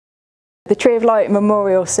The Tree of Light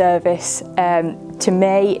Memorial Service to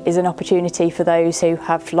me is an opportunity for those who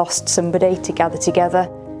have lost somebody to gather together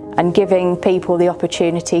and giving people the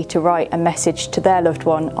opportunity to write a message to their loved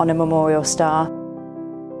one on a memorial star.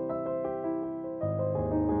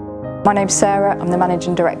 My name's Sarah, I'm the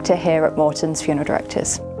Managing Director here at Mortons Funeral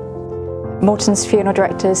Directors. Mortons Funeral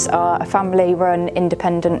Directors are a family-run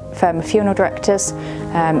independent firm of funeral directors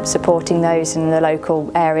supporting those in the local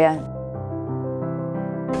area.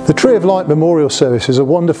 The Tree of Light Memorial Service is a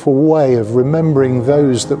wonderful way of remembering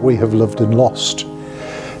those that we have loved and lost.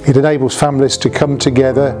 It enables families to come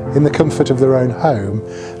together in the comfort of their own home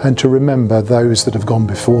and to remember those that have gone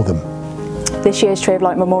before them. This year's Tree of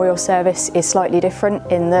Light Memorial Service is slightly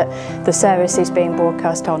different in that the service is being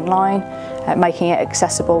broadcast online, making it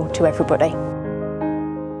accessible to everybody.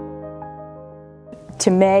 To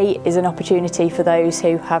me, is an opportunity for those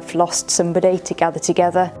who have lost somebody to gather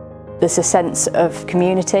together. There's a sense of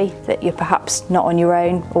community that you're perhaps not on your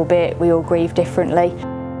own, albeit we all grieve differently.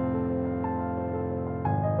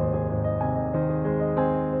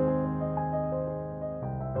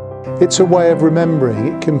 It's a way of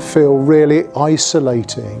remembering. It can feel really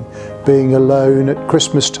isolating being alone at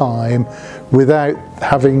Christmas time without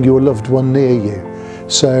having your loved one near you.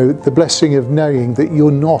 So the blessing of knowing that you're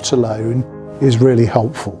not alone is really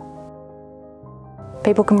helpful.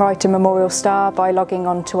 People can write a memorial star by logging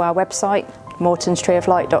onto our website,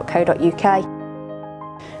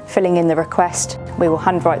 mortonstreeoflight.co.uk. Filling in the request, we will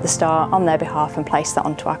handwrite the star on their behalf and place that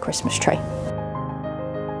onto our Christmas tree.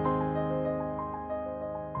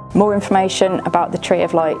 More information about the Tree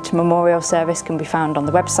of Light Memorial Service can be found on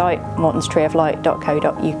the website,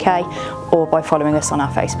 mortonstreeoflight.co.uk, or by following us on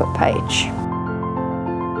our Facebook page.